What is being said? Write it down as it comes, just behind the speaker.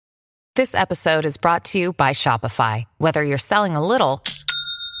This episode is brought to you by Shopify. Whether you're selling a little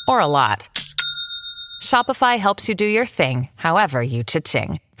or a lot, Shopify helps you do your thing, however you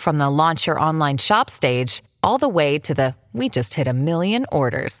cha-ching. From the launch your online shop stage, all the way to the we just hit 1 million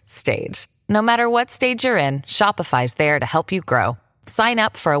orders stage. No matter what stage you're in, Shopify's there to help you grow. Sign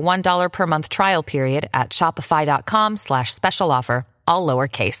up for a $1 per month trial period at shopify.com/special offer, all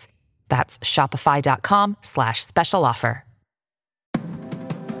lowercase. That's shopify.com/special offer.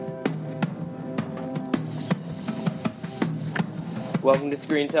 Welcome to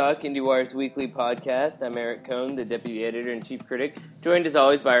Screen Talk, IndieWire's weekly podcast. I'm Eric Cohn, the deputy editor and chief critic, joined as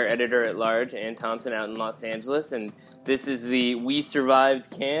always by our editor-at-large, Ann Thompson, out in Los Angeles, and this is the We Survived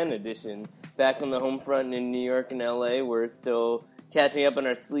Cannes edition. Back on the home front in New York and LA, we're still catching up on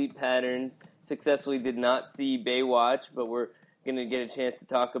our sleep patterns. Successfully did not see Baywatch, but we're going to get a chance to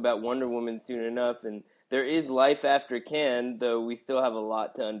talk about Wonder Woman soon enough, and there is life after Cannes, though we still have a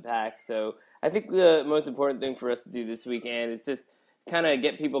lot to unpack. So I think the most important thing for us to do this weekend is just kind of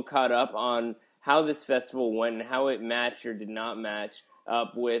get people caught up on how this festival went and how it matched or did not match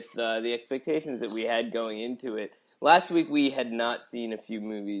up with the expectations that we had going into it. Last week we had not seen a few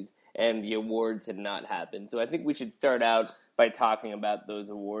movies and the awards had not happened. So I think we should start out by talking about those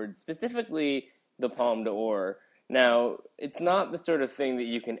awards, specifically the Palme d'Or. Now, it's not the sort of thing that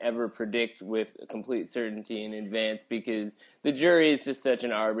you can ever predict with complete certainty in advance because the jury is just such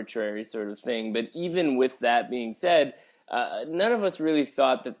an arbitrary sort of thing. But even with that being said, none of us really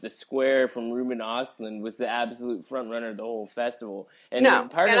thought that The Square from Ruben Östlund was the absolute front runner of the whole festival. And no,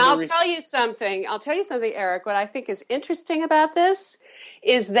 and I'll tell you something, Eric. What I think is interesting about this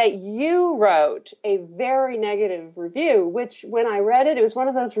is that you wrote a very negative review, which when I read it, it was one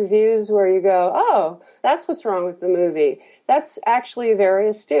of those reviews where you go, oh, that's what's wrong with the movie. That's actually very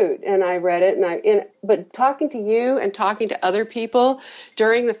astute. And I read it, but talking to you and talking to other people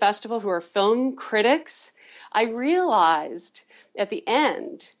during the festival who are film critics, I realized at the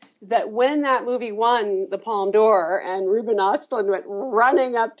end that when that movie won the Palme d'Or and Ruben Östlund went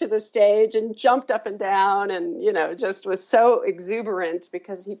running up to the stage and jumped up and down and, just was so exuberant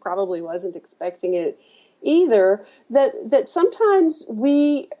because he probably wasn't expecting it either, that sometimes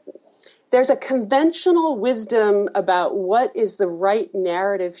there's a conventional wisdom about what is the right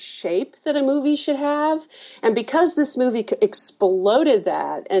narrative shape that a movie should have. And because this movie exploded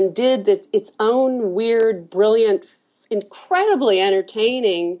that and did its own weird, brilliant, incredibly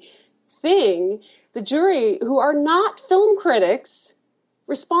entertaining thing, the jury, who are not film critics,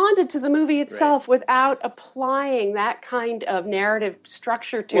 responded to the movie itself without applying that kind of narrative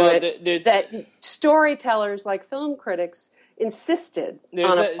structure to it that storytellers like film critics insisted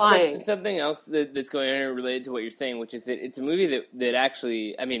on applying. Something else that's going on related to what you're saying, which is that it's a movie that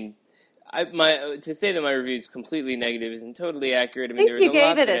actually, to say that my review is completely negative isn't totally accurate. I think you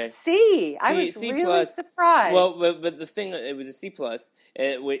gave it a C. I was really surprised. Well, but the thing, it was a C+.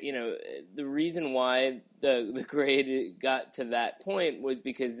 The reason why the grade got to that point was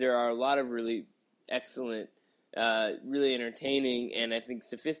because there are a lot of really excellent, really entertaining and I think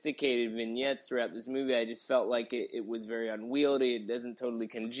sophisticated vignettes throughout this movie. I just felt like it was very unwieldy. It doesn't totally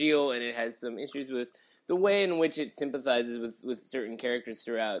congeal, and it has some issues with the way in which it sympathizes with certain characters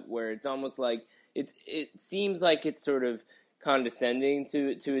throughout, where it's almost like it seems like it's sort of condescending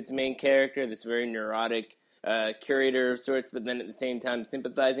to its main character, this very neurotic curator of sorts, but then at the same time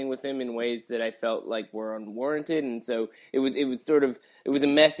sympathizing with him in ways that I felt like were unwarranted, and so it was a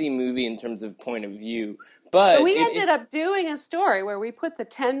messy movie in terms of point of view. But we ended up doing a story where we put the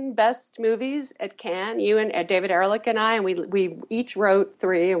 10 best movies at Cannes, you and David Ehrlich and I, and we each wrote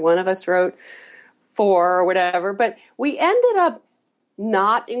 3, and one of us wrote 4 or whatever, but we ended up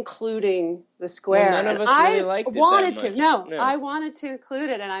not including The Square. Well, none of us really liked it that much. No, I wanted to include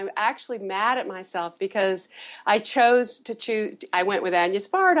it, and I'm actually mad at myself because I chose to choose. I went with Agnes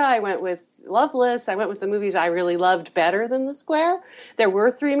Varda, I went with Loveless, I went with the movies I really loved better than The Square. There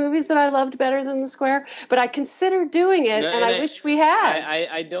were 3 movies that I loved better than The Square, but I considered doing it, and I wish we had.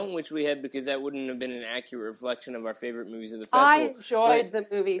 I don't wish we had because that wouldn't have been an accurate reflection of our favorite movies of the festival. I enjoyed the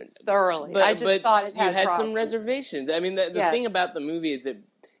movie thoroughly. I just thought it had you had problems. Some reservations. I mean, the thing about the movie is that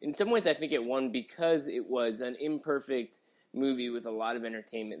in some ways I think it won because it was an imperfect movie with a lot of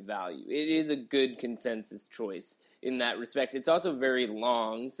entertainment value. It is a good consensus choice in that respect. It's also very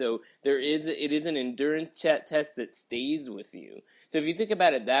long, so it is an endurance test that stays with you. So if you think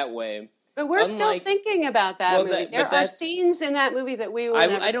about it that way, But we're still thinking about that movie. There are scenes in that movie that we will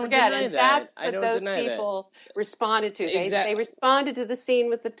never forget, and that's what those people responded to. They responded to the scene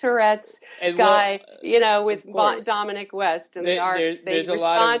with the Tourette's guy, with Dominic West and the artist. They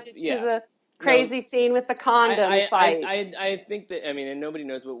responded to crazy scene with the condom fight. I think that, I mean, and nobody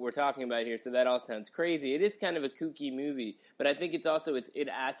knows what we're talking about here, so that all sounds crazy. It is kind of a kooky movie, but I think it's also, it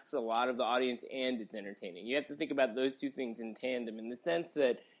asks a lot of the audience and it's entertaining. You have to think about those two things in tandem in the sense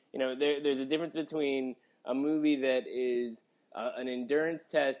that, there's a difference between a movie that is an endurance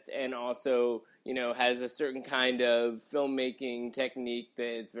test and also, has a certain kind of filmmaking technique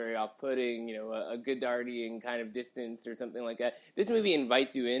that's very off-putting, a Godardian kind of distance or something like that. This movie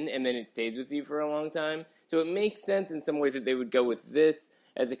invites you in, and then it stays with you for a long time. So it makes sense in some ways that they would go with this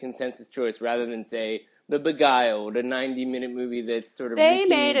as a consensus choice rather than, say, The Beguiled, a 90-minute movie that's sort of... They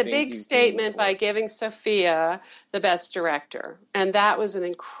made a big statement by giving Sofia the Best Director, and that was an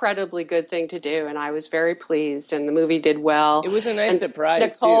incredibly good thing to do, and I was very pleased, and the movie did well. It was a nice surprise,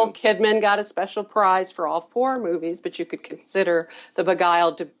 Nicole Kidman got a special prize for all 4 movies, but you could consider The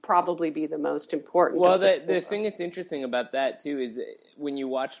Beguiled to probably be the most important. Well, the thing that's interesting about that, too, is when you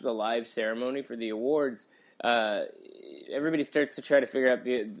watch the live ceremony for the awards... everybody starts to try to figure out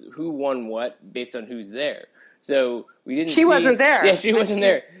who won what based on who's there. So we didn't. She wasn't there. Yeah, she wasn't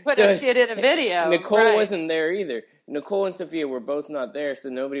there. But so she did a video. Nicole wasn't there either. Nicole and Sofia were both not there, so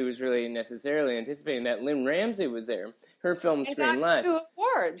nobody was really necessarily anticipating that. Lynn Ramsey was there. Her film screened last. 2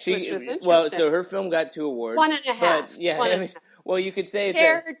 awards, which was interesting. Well, so her film got 2 awards. 1.5. But, yeah, well, you could say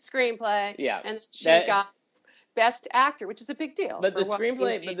shared screenplay. Yeah, and she got Best Actor, which is a big deal. But the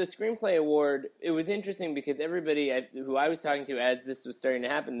screenplay award, it was interesting because everybody who I was talking to as this was starting to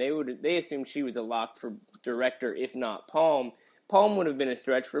happen, they assumed she was a lock for director, if not Palme. Palme would have been a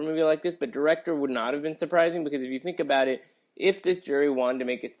stretch for a movie like this, but director would not have been surprising because if you think about it, if this jury wanted to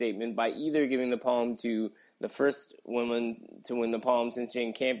make a statement by either giving the Palme to the first woman to win the Palme since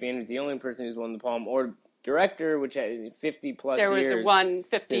Jane Campion, who's the only person who's won the Palme, or director, which had 50 plus years. There was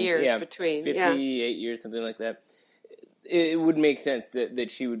 50 years between. 58 years, something like that. It would make sense that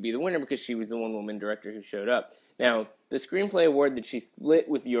she would be the winner because she was the one woman director who showed up. Now, the screenplay award that she split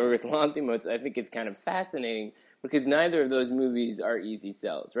with Yorgos Lanthimos, I think is kind of fascinating because neither of those movies are easy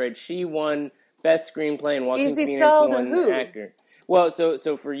sells, right? She won Best Screenplay and Joaquin Phoenix won Actor. Well, so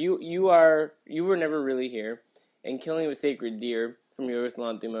for you were never really here, and Killing of a Sacred Deer from Yorgos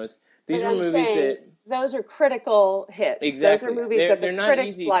Lanthimos. These were movies that... Those are critical hits. Exactly. Those are movies that the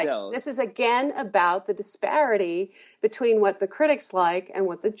critics like. Sells. This is, again, about the disparity between what the critics like and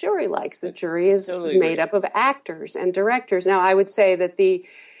what the jury likes. The jury is made up of actors and directors. Now, I would say that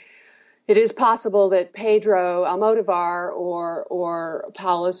it is possible that Pedro Almodovar or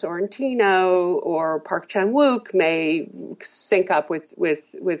Paolo Sorrentino or Park Chan-wook may sync up with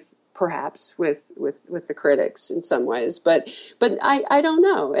perhaps with the critics in some ways, but I don't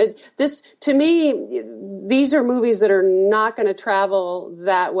know. This, to me, these are movies that are not going to travel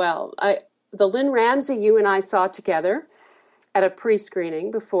that well. The Lynn Ramsey you and I saw together at a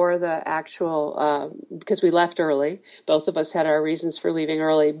pre-screening before the actual, because we left early. Both of us had our reasons for leaving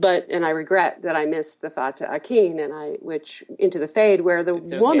early, and I regret that I missed the Fata Akin which Into the Fade, where the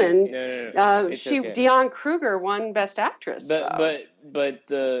woman, Dion Kruger won Best Actress. But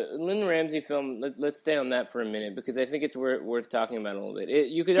the Lynn Ramsey film, let's stay on that for a minute because I think it's worth talking about a little bit.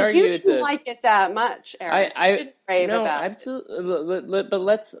 You could argue you didn't like it that much, Eric. I didn't rave about absolutely. But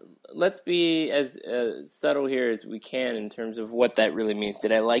let's be as subtle here as we can in terms of what that really means.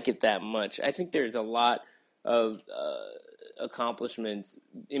 Did I like it that much? I think there's a lot of accomplishments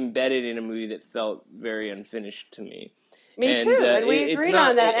embedded in a movie that felt very unfinished to me. Me too, and we agreed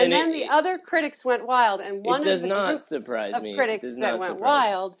on that. And then the other critics went wild, and one of the groups of critics that went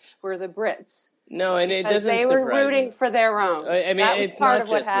wild were the Brits. No, and it doesn't surprise me. They were rooting for their own. I mean, that was it's part not of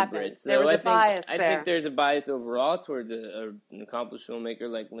what just happened. The Brits, there was a bias there. I think there's a bias overall towards an accomplished filmmaker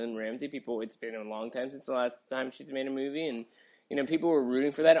like Lynn Ramsey. It's been a long time since the last time she's made a movie, and people were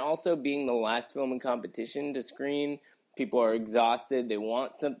rooting for that. Also, being the last film in competition to screen, people are exhausted. They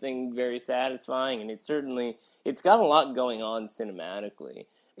want something very satisfying, and it's got a lot going on cinematically.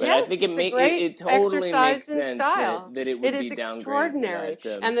 But yes, I think it totally makes sense that it would be downgraded. It is extraordinary,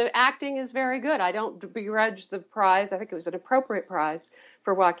 and the acting is very good. I don't begrudge the prize. I think it was an appropriate prize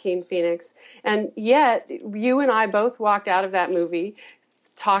for Joaquin Phoenix. And yet, you and I both walked out of that movie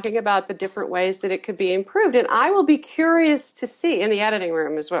talking about the different ways that it could be improved. And I will be curious to see, in the editing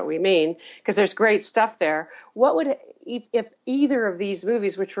room is what we mean, because there's great stuff there. What would, if either of these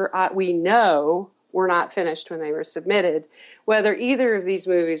movies, which we know were not finished when they were submitted, whether either of these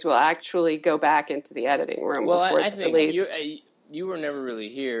movies will actually go back into the editing room before it's released. You Were Never Really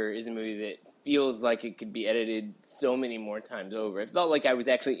Here is a movie that feels like it could be edited so many more times over. It felt like I was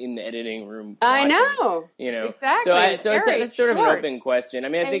actually in the editing room. I watching, know, So exactly. it's sort of an open question. I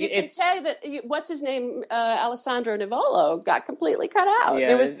mean, I think you can tell that what's his name, Alessandro Nivolo, got completely cut out.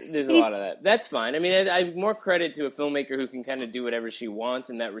 Yeah, there's a lot of that. That's fine. I mean, I more credit to a filmmaker who can kind of do whatever she wants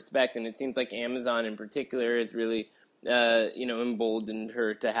in that respect, and it seems like Amazon in particular has really, emboldened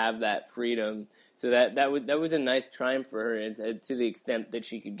her to have that freedom. So that was a nice triumph for her, to the extent that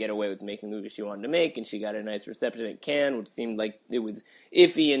she could get away with making the movie she wanted to make, and she got a nice reception at Cannes, which seemed like it was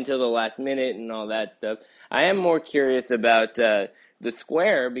iffy until the last minute and all that stuff. I am more curious about The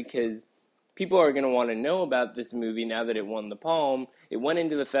Square, because people are going to want to know about this movie now that it won the Palm. It went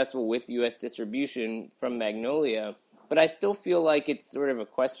into the festival with U.S. distribution from Magnolia, but I still feel like it's sort of a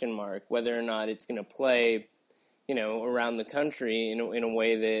question mark whether or not it's going to play, around the country in a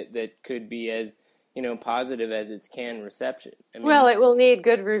way that could be as positive as its Cannes reception. I mean, well, it will need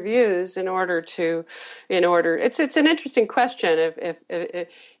good reviews in order. It's an interesting question. If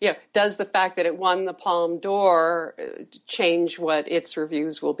does the fact that it won the Palme d'Or change what its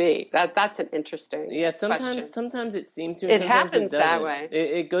reviews will be? That's an interesting. question. Sometimes it seems to. It sometimes happens it doesn't. that way.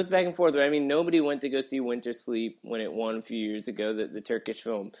 It goes back and forth. I mean, nobody went to go see Winter Sleep when it won a few years ago, the Turkish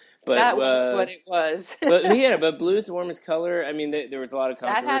film. But that was what it was. but Blue is the Warmest Color. I mean, there was a lot of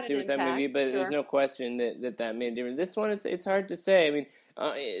controversy with that movie, but sure. There's no question that made a difference. This one, it's hard to say. I mean,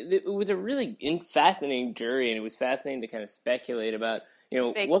 it was a really fascinating jury, and it was fascinating to kind of speculate about.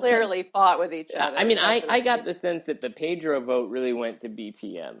 They clearly fought with each other. I mean, I got the sense that the Pedro vote really went to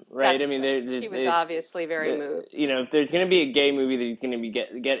BPM, right? That's I mean, he was obviously very moved. If there's going to be a gay movie that he's going to be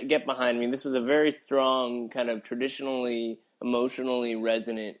get behind, I mean, this was a very strong, kind of traditionally, emotionally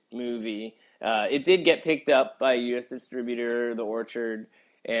resonant movie. It did get picked up by a U.S. distributor, The Orchard,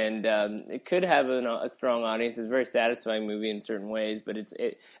 and it could have a strong audience. It's a very satisfying movie in certain ways, but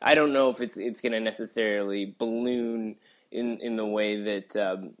I don't know if it's going to necessarily balloon in the way that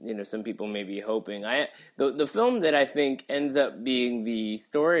some people may be hoping. The film that I think ends up being the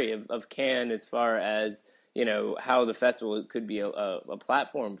story of Cannes as far as how the festival could be a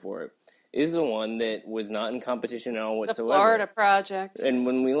platform for it is the one that was not in competition at all whatsoever. The Florida Project. And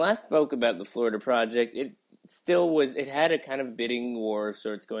when we last spoke about the Florida Project, it still was. It had a kind of bidding war of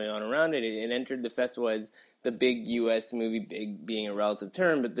sorts going on around it. It entered the festival as the big U.S. movie, big being a relative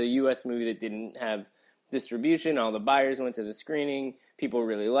term, but the U.S. movie that didn't have distribution. All the buyers went to the screening. People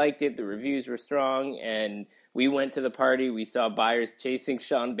really liked it. The reviews were strong, and we went to the party. We saw buyers chasing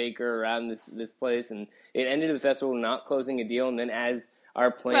Sean Baker around this place, and it ended the festival not closing a deal. And then as our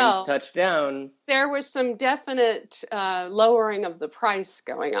planes touched down, there was some definite lowering of the price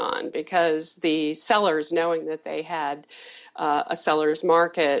going on because the sellers, knowing that they had a seller's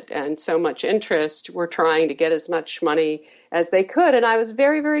market and so much interest, were trying to get as much money as they could. And I was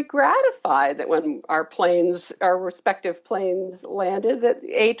very, very gratified that when our respective planes landed, that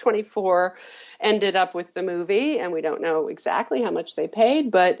A24 ended up with the movie, and we don't know exactly how much they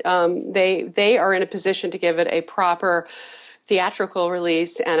paid, but they are in a position to give it a proper theatrical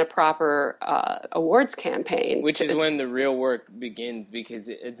release and a proper awards campaign. Which is when the real work begins, because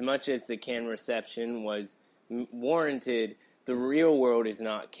as much as the Cannes reception was warranted, the real world is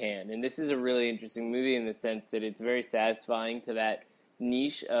not Cannes. And this is a really interesting movie in the sense that it's very satisfying to that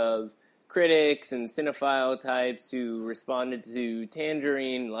niche of critics and cinephile types who responded to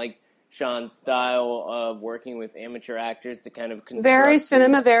Tangerine, like Sean's style of working with amateur actors to kind of construct very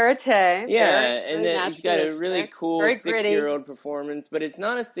cinema verite. Yeah, and then he's got a really cool very 6-year-old performance, but it's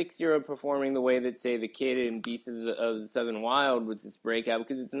not a 6-year-old performing the way that, say, the kid in Beasts of the Southern Wild was this breakout,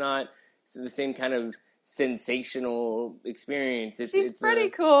 because it's not the same kind of sensational experience. She's pretty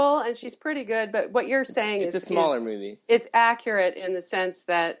cool, and she's pretty good, but what you're saying is a smaller movie. Is accurate in the sense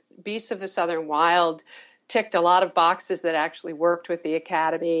that Beasts of the Southern Wild ticked a lot of boxes that actually worked with the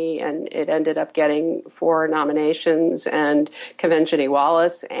Academy, and it ended up getting 4 nominations, and Kavenjani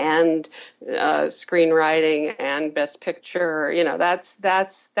Wallace, and screenwriting, and Best Picture.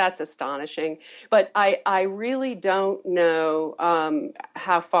 That's astonishing. But I really don't know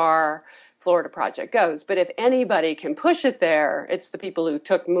how far Florida Project goes. But if anybody can push it there, it's the people who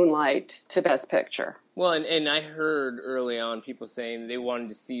took Moonlight to Best Picture. Well, and I heard early on people saying they wanted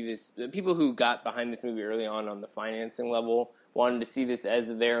to see this, people who got behind this movie early on the financing level wanted to see this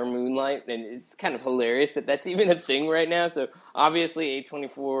as their Moonlight, and it's kind of hilarious that that's even a thing right now. So obviously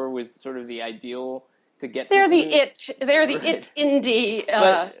A24 was sort of the ideal to get. They're this They're the right. indie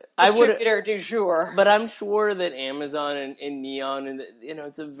distributor du jour. But I'm sure that Amazon and Neon, and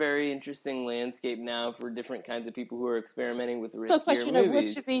it's a very interesting landscape now for different kinds of people who are experimenting with riskier movies. So, the question of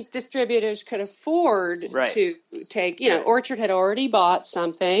which of these distributors could afford to take. Orchard had already bought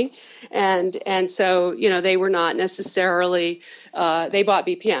something, and so they were not necessarily. They bought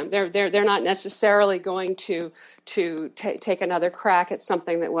BPM. They're not necessarily going to take another crack at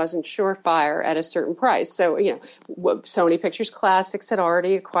something that wasn't surefire at a certain price. So, Sony Pictures Classics had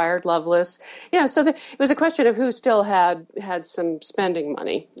already acquired Loveless. So it was a question of who still had some spending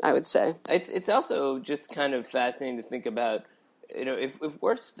money, I would say. It's also just kind of fascinating to think about, if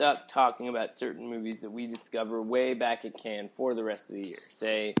we're stuck talking about certain movies that we discover way back at Cannes for the rest of the year.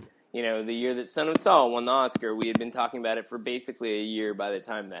 Say, the year that Son of Saul won the Oscar, we had been talking about it for basically a year by the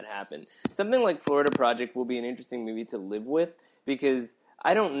time that happened. Something like Florida Project will be an interesting movie to live with, because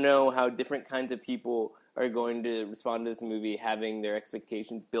I don't know how different kinds of people are going to respond to this movie having their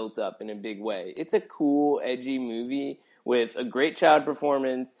expectations built up in a big way. It's a cool, edgy movie with a great child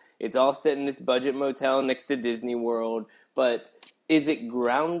performance. It's all set in this budget motel next to Disney World, but is it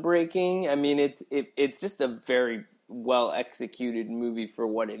groundbreaking? I mean, it's just a very well-executed movie for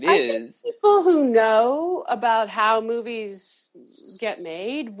what it is. I think people who know about how movies get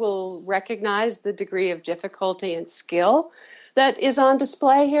made will recognize the degree of difficulty and skill that is on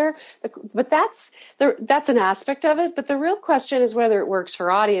display here. But that's an aspect of it. But the real question is whether it works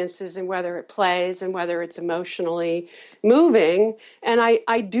for audiences and whether it plays and whether it's emotionally moving. And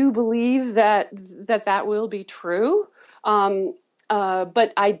I do believe that will be true.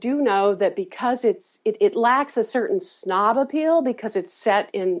 But I do know that because it lacks a certain snob appeal, because it's set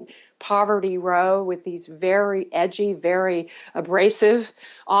in Poverty Row with these very edgy, very abrasive,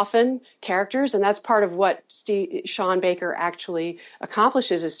 often, characters. And that's part of what Sean Baker actually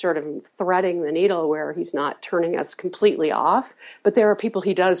accomplishes, is sort of threading the needle where he's not turning us completely off. But there are people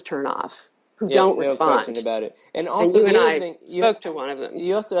he does turn off who don't respond. No question about it. And also, you and I spoke to one of them.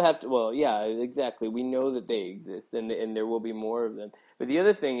 You also have to, well, yeah, exactly. We know that they exist, and there will be more of them. But the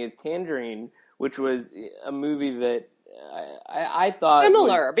other thing is Tangerine, which was a movie that I thought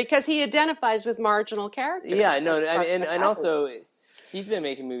similar, because he identifies with marginal characters. Yeah, no, and also he's been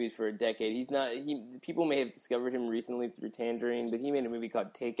making movies for a decade. People may have discovered him recently through Tangerine, but he made a movie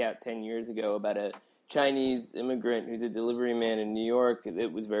called Takeout 10 years ago about a Chinese immigrant who's a delivery man in New York.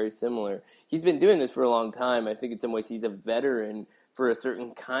 It was very similar. He's been doing this for a long time. I think in some ways he's a veteran for a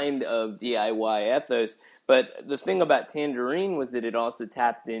certain kind of DIY ethos. But the thing about Tangerine was that it also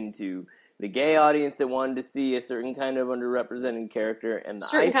tapped into the gay audience that wanted to see a certain kind of underrepresented character, and the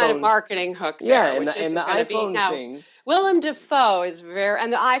certain kind of marketing hook there. Yeah, and the iPhone thing. Willem Dafoe is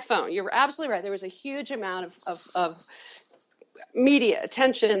and the iPhone. You're absolutely right. There was a huge amount of media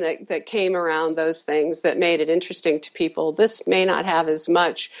attention that came around those things that made it interesting to people. This may not have as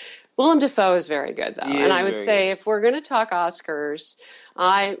much. Willem Dafoe is very good, though. And I would say if we're going to talk Oscars,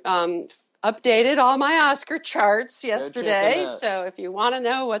 I updated all my Oscar charts yesterday. So if you want to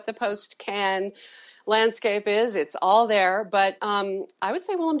know what the post-Cannes landscape is, it's all there. But I would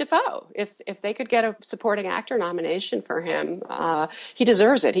say Willem Dafoe. If they could get a supporting actor nomination for him, he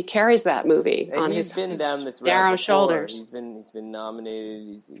deserves it. He carries that movie on his narrow shoulders. He's been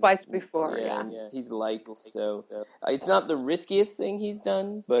nominated twice before. Yeah. He's liked. So it's not the riskiest thing he's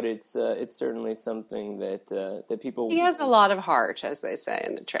done, but it's certainly something that people. He has a lot of heart, as they say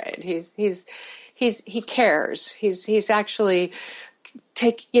in the trade. He cares. He's actually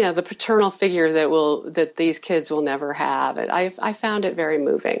the paternal figure that these kids will never have. And I found it very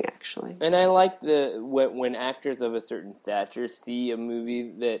moving, actually. And I like when actors of a certain stature see a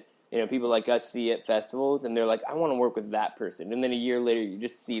movie that people like us see at festivals, and they're like, I want to work with that person. And then a year later, you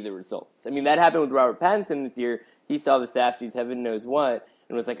just see the results. I mean, that happened with Robert Pattinson this year. He saw the Safdies, heaven knows what,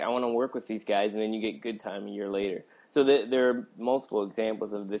 and was like, I want to work with these guys. And then you get Good Time a year later. So there are multiple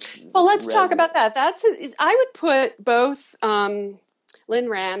examples of this. Well, let's talk about that. I would put both Lynn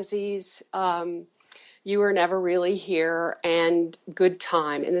Ramsey's You Were Never Really Here and Good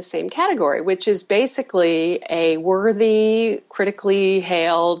Time in the same category, which is basically a worthy, critically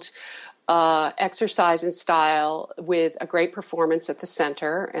hailed exercise in style with a great performance at the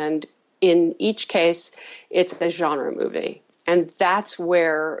center. And in each case, it's a genre movie. And that's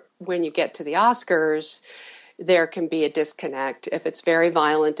where, when you get to the Oscars, there can be a disconnect if it's very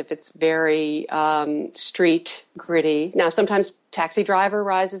violent, if it's very street gritty. Now, sometimes Taxi Driver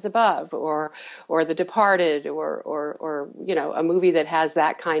rises above, or The Departed, or a movie that has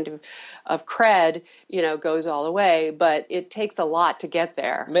that kind of cred, goes all the way. But it takes a lot to get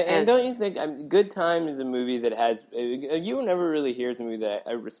there. And don't you think Good Time is a movie that has You Will Never Really Here is a movie that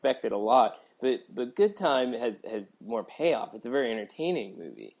I respected a lot, But Good Time has more payoff. It's a very entertaining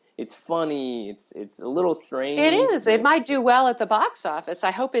movie. It's funny. It's a little strange. It is. It might do well at the box office. I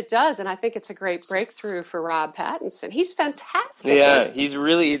hope it does, and I think it's a great breakthrough for Rob Pattinson. He's fantastic. Yeah, he's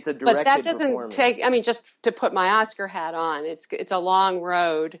really. It's a directed But that doesn't performance. take. I mean, just to put my Oscar hat on, it's a long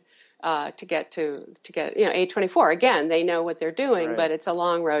road to get A24. Again, they know what they're doing, Right. but it's a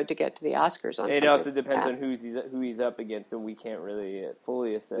long road to get to the Oscars on. It also depends on who he's up against, and we can't really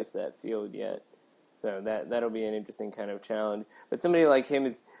fully assess that field yet. So that'll be an interesting kind of challenge. But somebody like him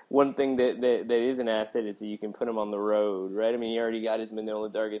is one thing that is an asset is that you can put him on the road, right? I mean, he already got his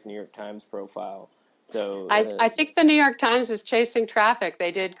Manohla Dargis New York Times profile. So I think the New York Times is chasing traffic.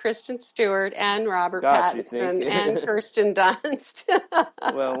 They did Kristen Stewart and Robert Pattinson and Kirsten Dunst.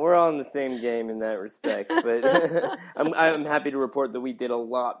 Well, we're all in the same game in that respect. But I'm happy to report that we did a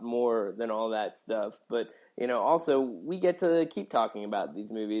lot more than all that stuff. But also we get to keep talking about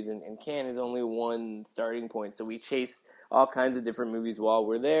these movies, and Cannes is only one starting point. So we chase all kinds of different movies while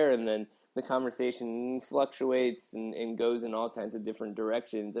we're there, and then the conversation fluctuates and goes in all kinds of different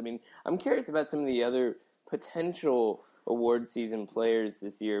directions. I mean, I'm curious about some of the other potential award season players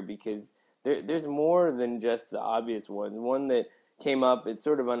this year, because there's more than just the obvious one. One that came up, it's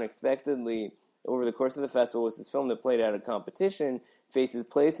sort of unexpectedly over the course of the festival, was this film that played out of competition, Faces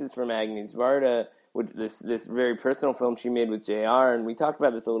Places from Agnes Varda, this very personal film she made with JR, and we talked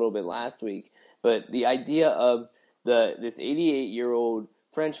about this a little bit last week, but the idea of this 88-year-old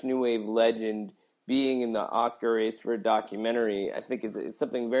French New Wave legend being in the Oscar race for a documentary, I think is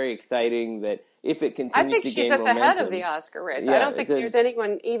something very exciting that if it continues to gain momentum. I think she's at the head of the Oscar race. Yeah, I don't think there's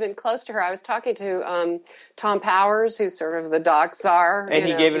anyone even close to her. I was talking to Tom Powers, who's sort of the doc czar. And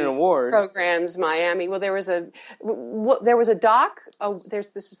he gave it an award. Programs Miami. Well, there was a doc.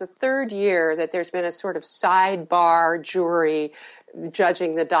 This is the third year that there's been a sort of sidebar jury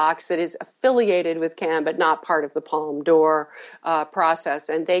judging the docs that is affiliated with Cannes but not part of the Palme d'Or process,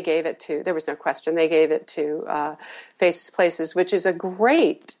 and they gave it to, there was no question, they gave it to Faces Places, which is a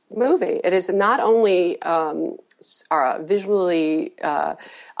great movie. It is not only visually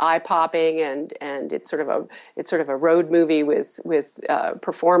eye-popping, and it's sort of a road movie with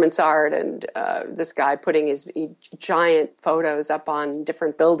performance art, and this guy putting his giant photos up on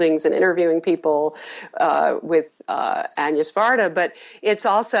different buildings and interviewing people with Agnes Varda, but it's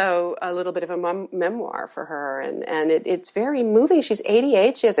also a little bit of a memoir for her, and it's very moving. She's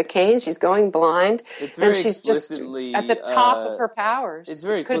 88, she has a cane, she's going blind, and she's just at the top of her powers. It's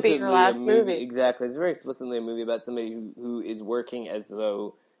very could be her last movie. Exactly, it's very explicitly a movie about somebody who is working as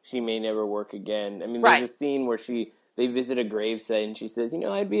though she may never work again. I mean, there's a scene where they visit a gravesite and she says,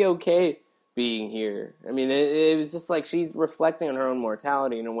 I'd be okay being here. I mean, it was just like she's reflecting on her own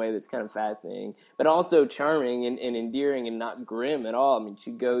mortality in a way that's kind of fascinating, but also charming and endearing and not grim at all. I mean,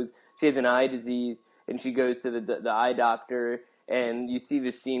 she has an eye disease and she goes to the eye doctor, and you see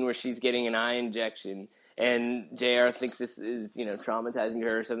this scene where she's getting an eye injection, and JR thinks this is, traumatizing to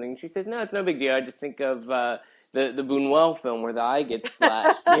her or something. And she says, no, it's no big deal. I just think of the Buñuel film where the eye gets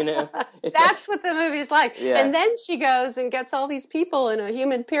slashed, That's what the movie's like. Yeah. And then she goes and gets all these people in a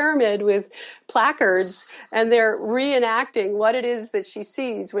human pyramid with placards, and they're reenacting what it is that she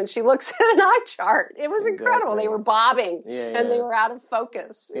sees when she looks at an eye chart. It was incredible. They were bobbing, and they were out of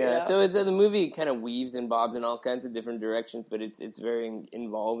focus. Yeah, so the movie kind of weaves and bobs in all kinds of different directions, but it's very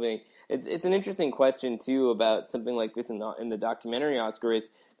involving. It's an interesting question, too, about something like this in the documentary Oscar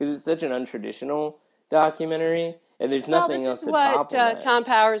race, because it's such an untraditional documentary, and there's nothing else to top that. Tom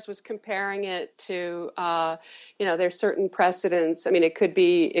Powers was comparing it to. There's certain precedents. I mean, it could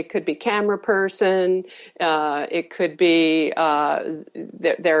be camera person. It could be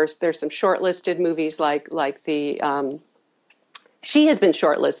there's some shortlisted movies like the. She has been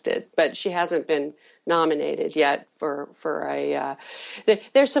shortlisted, but she hasn't been nominated yet for a.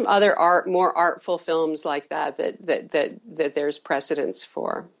 There's some other more artful films like that there's precedence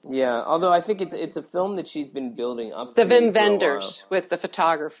for. Yeah, although I think it's a film that she's been building up. The Wim Wenders with the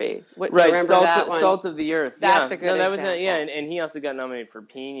photography. Right, remember that one? Salt of the Earth. That's a good example. And he also got nominated for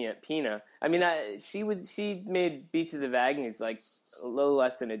Pina. I mean, she made Beaches of Agnes like a little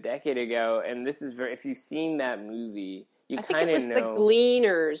less than a decade ago, and this is if you've seen that movie. I think it was The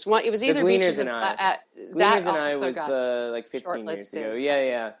Gleaners. It was either Gleaners and I. Gleaners and I was like 15 years ago.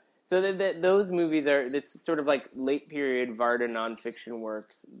 Yeah. So those movies are this sort of like late period Varda nonfiction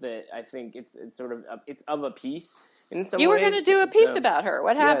works that I think it's sort of it's of a piece in some ways. You were going to do a piece about her.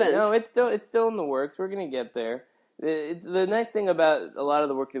 What happened? No, it's still in the works. We're going to get there. The nice thing about a lot of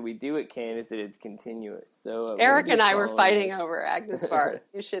the work that we do at Cannes is that it's continuous. So Eric and I were fighting over Agnes Varda.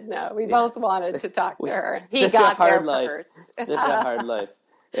 You should know. We both wanted to talk to her. He got there first. Such a hard life.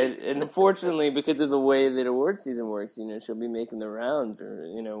 And unfortunately, because of the way that award season works, she'll be making the rounds, or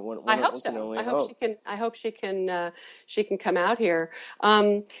I hope one can so. only I hope hope. she can. I hope she can come out here.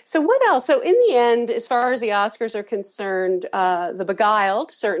 So what else? So in the end, as far as the Oscars are concerned, The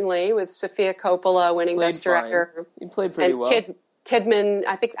Beguiled, certainly, with Sofia Coppola winning Played Best fine. Director, He played pretty and well. Kidman.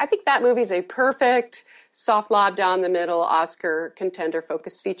 I think that movie's a perfect soft lob down the middle Oscar contender.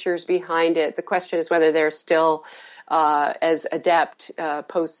 Focus features behind it. The question is whether they're still as adept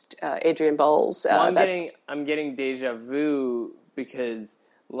post Adrian Bowles. Well, I'm getting deja vu because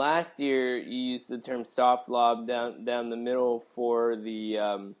last year you used the term soft lob down the middle for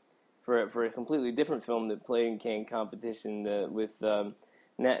the for a completely different film that played in Cannes competition with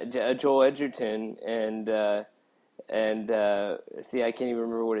Joel Edgerton and see, I can't even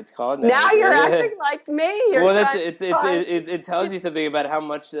remember what it's called now. Now you're acting like me. It tells you something about how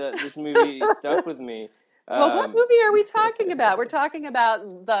much this movie stuck with me. Well, what movie are we talking about? We're talking about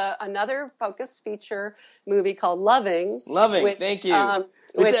another Focus feature movie called Loving. Loving, thank you.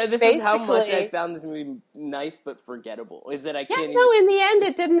 This is how much I found this movie nice but forgettable. Is that I can't. No, in the end,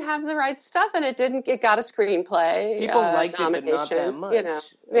 it didn't have the right stuff, and it got a screenplay. People liked it, but not that much.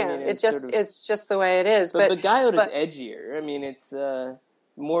 It's just the way it is. But Beguiled is edgier. I mean, it's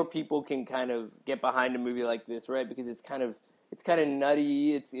more people can kind of get behind a movie like this, right? Because it's kind of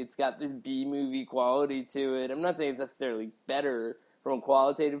nutty. It's got this B movie quality to it. I'm not saying it's necessarily better from a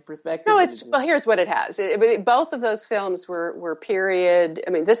qualitative perspective. No, here's what it has. Both of those films were period.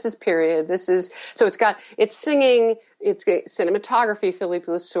 I mean, this is period. It's singing. It's cinematography, Philippe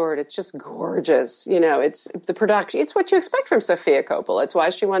Lassorde. It's just gorgeous. It's the production. It's what you expect from Sofia Coppola. It's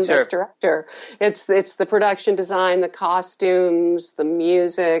why she won Best Director. It's the production design, the costumes, the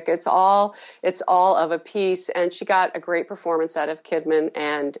music. It's all of a piece. And she got a great performance out of Kidman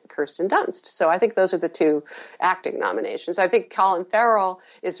and Kirsten Dunst. So I think those are the two acting nominations. I think Colin Farrell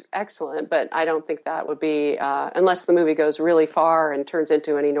is excellent, but I don't think that would be unless the movie goes really far and turns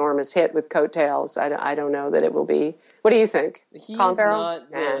into an enormous hit with coattails. I don't know that it will be. What do you think? He's not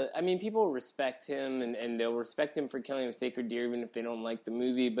I mean, people respect him, and they'll respect him for Killing a Sacred Deer even if they don't like the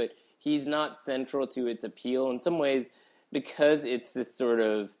movie, but he's not central to its appeal. In some ways, because it's this sort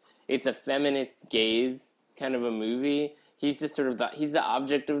of, it's a feminist gaze kind of a movie, he's just sort of he's the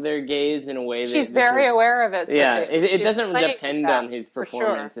object of their gaze in a way that... She's very aware of it. So yeah, it doesn't depend on his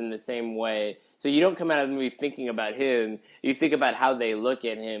performance in the same way. So you don't come out of the movie thinking about him. You think about how they look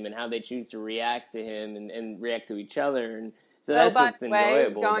at him and how they choose to react to him and react to each other. And so that's what's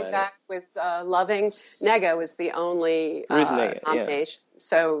enjoyable about it. Going back with Loving, Nega was the only nomination. Yeah.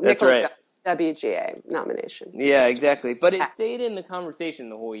 So Nicholas got WGA nomination. Yeah, exactly. But it stayed in the conversation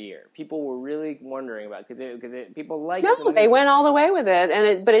the whole year. People were really wondering about it because people liked it. No, they went all the way with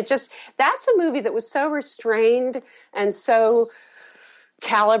it. But that's a movie that was so restrained and so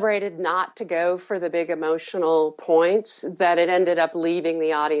calibrated not to go for the big emotional points that it ended up leaving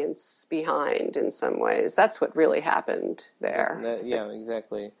the audience behind in some ways. That's what really happened there. Yeah,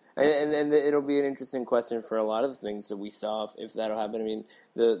 exactly. And it'll be an interesting question for a lot of the things that we saw, if that'll happen. I mean,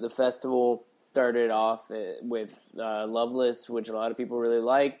 the festival started off with Loveless, which a lot of people really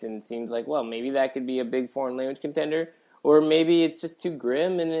liked, and it seems like, well, maybe that could be a big foreign language contender. Or maybe it's just too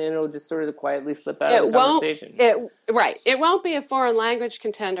grim and it'll just sort of quietly slip out of the conversation. It won't be a foreign language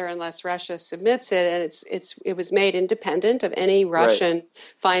contender unless Russia submits it, and it was made independent of any Russian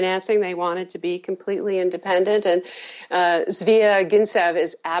financing. They wanted to be completely independent, and Zvia Gintsev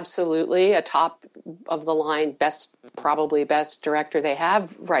is absolutely a top of the line, probably best director they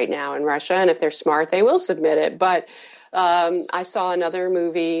have right now in Russia. And if they're smart, they will submit it. But I saw another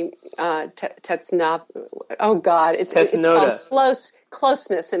movie, Tesnota. Oh God, it's called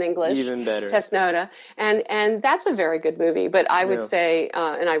Closeness in English. Even better. Tesnota, and that's a very good movie. But I would say,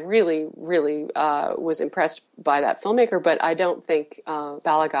 and I really, really was impressed by that filmmaker. But I don't think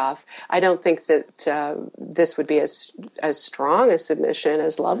Balagov. I don't think that this would be as strong a submission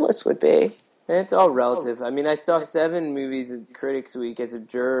as Loveless would be. And it's all relative. I mean, I saw 7 movies at Critics Week as a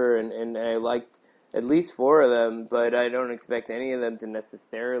juror, and I liked at least 4 of them, but I don't expect any of them to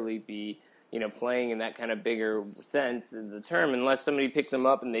necessarily be, playing in that kind of bigger sense of the term, unless somebody picks them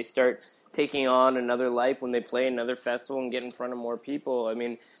up and they start taking on another life when they play another festival and get in front of more people. I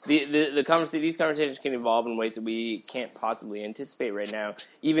mean, these conversations can evolve in ways that we can't possibly anticipate right now,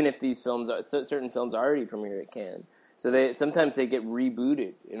 even if certain films already premiered at Cannes. So sometimes they get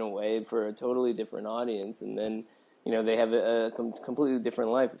rebooted in a way for a totally different audience, and then they have a completely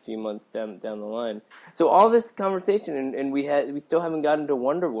different life a few months down the line. So all this conversation, and we still haven't gotten to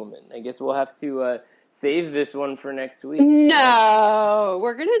Wonder Woman. I guess we'll have to save this one for next week. No,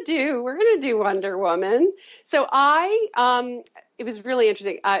 we're gonna do Wonder Woman. So it was really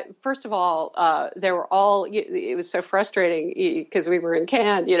interesting. First of all, it was so frustrating because we were in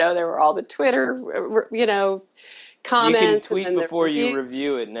Cannes. There were all the Twitter, comments. You can tweet before you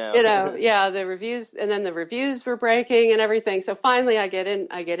review it now. The reviews, and then the reviews were breaking and everything. So finally, I get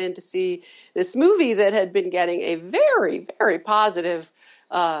in to see this movie that had been getting a very, very positive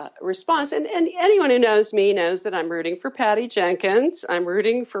response. And anyone who knows me knows that I'm rooting for Patty Jenkins. I'm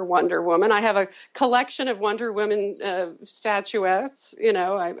rooting for Wonder Woman. I have a collection of Wonder Woman statuettes.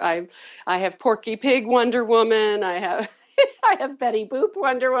 I have Porky Pig Wonder Woman. I have Betty Boop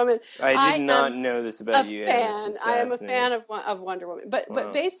Wonder Woman. I did not know this about you. I am a fan of Wonder Woman.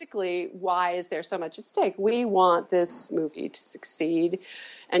 But basically, why is there so much at stake? We want this movie to succeed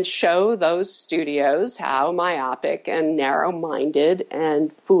and show those studios how myopic and narrow-minded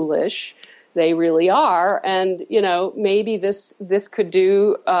and foolish they really are. And, maybe this could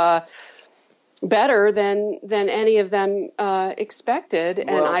do better than any of them expected,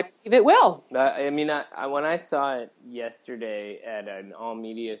 and I believe it will. When I saw it yesterday at an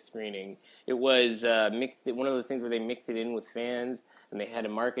all-media screening, it was mixed. One of those things where they mix it in with fans, and they had a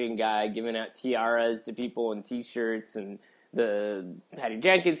marketing guy giving out tiaras to people and T-shirts, and the Patty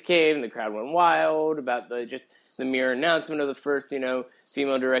Jenkins came, and the crowd went wild about the mere announcement of the first,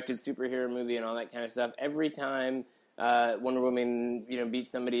 female-directed superhero movie and all that kind of stuff. Every time Wonder Woman, beat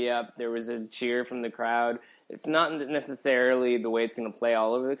somebody up, there was a cheer from the crowd. It's not necessarily the way it's going to play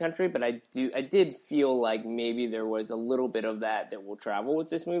all over the country, but I did feel like maybe there was a little bit of that will travel with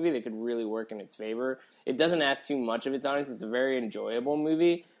this movie that could really work in its favor. It doesn't ask too much of its audience. It's a very enjoyable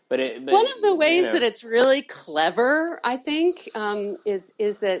movie. But one of the ways that it's really clever, I think, is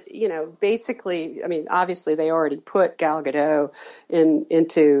that, basically, obviously they already put Gal Gadot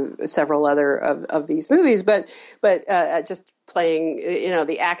into several other of these movies, but just playing,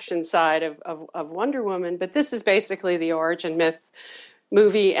 the action side of Wonder Woman. But this is basically the origin myth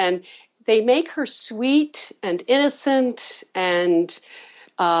movie, and they make her sweet and innocent and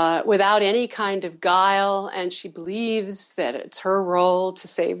without any kind of guile, and she believes that it's her role to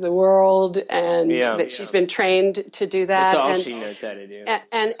save the world, and that she's been trained to do that. That's all she knows how to do.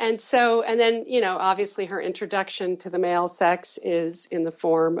 And then, obviously her introduction to the male sex is in the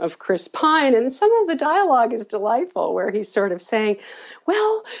form of Chris Pine, and some of the dialogue is delightful, where he's sort of saying,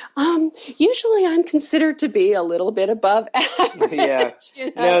 well, usually I'm considered to be a little bit above average.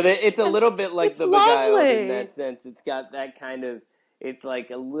 No, it's a little bit like The Beguiled in that sense. It's got that kind of, it's like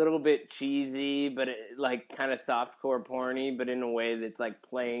a little bit cheesy, but kind of softcore porny, but in a way that's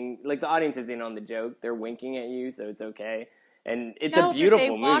playing, the audience is in on the joke. They're winking at you, so it's okay. And it's a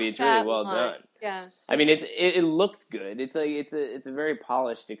beautiful movie. It's really well done. Yeah. It looks good. It's a very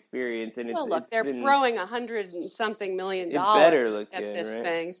polished experience, and they're throwing $100 and something million at this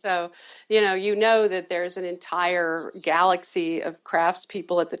thing. So, that there's an entire galaxy of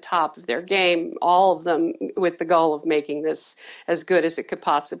craftspeople at the top of their game, all of them with the goal of making this as good as it could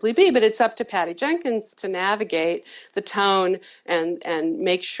possibly be. But it's up to Patty Jenkins to navigate the tone and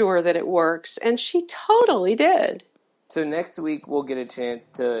make sure that it works, and she totally did. So next week we'll get a chance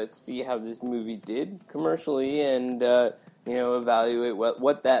to see how this movie did commercially and, evaluate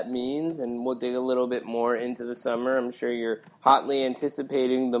what that means, and we'll dig a little bit more into the summer. I'm sure you're hotly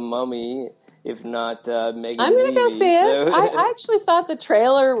anticipating The Mummy, if not Megan I'm going to go see it. So. I actually thought the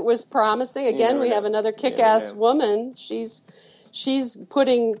trailer was promising. Again, we have another kick-ass woman. She's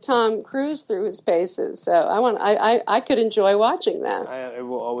putting Tom Cruise through his paces, so I could enjoy watching that. I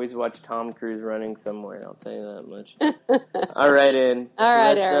will always watch Tom Cruise running somewhere, I'll tell you that much. All right, Ann. All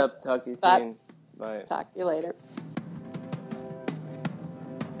right, Rest Eric. up. Talk to you soon. Bye. Talk to you later.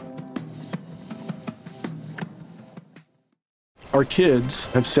 Our kids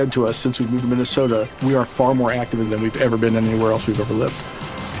have said to us since we moved to Minnesota, we are far more active than we've ever been anywhere else we've ever lived.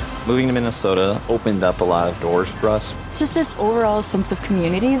 Moving to Minnesota opened up a lot of doors for us. Just this overall sense of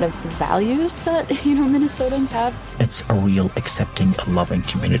community, of values that, Minnesotans have. It's a real accepting, loving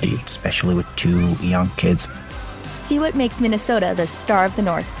community, especially with 2 young kids. See what makes Minnesota the star of the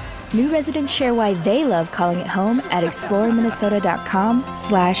North. New residents share why they love calling it home at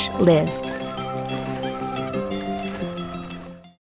exploreminnesota.com/live.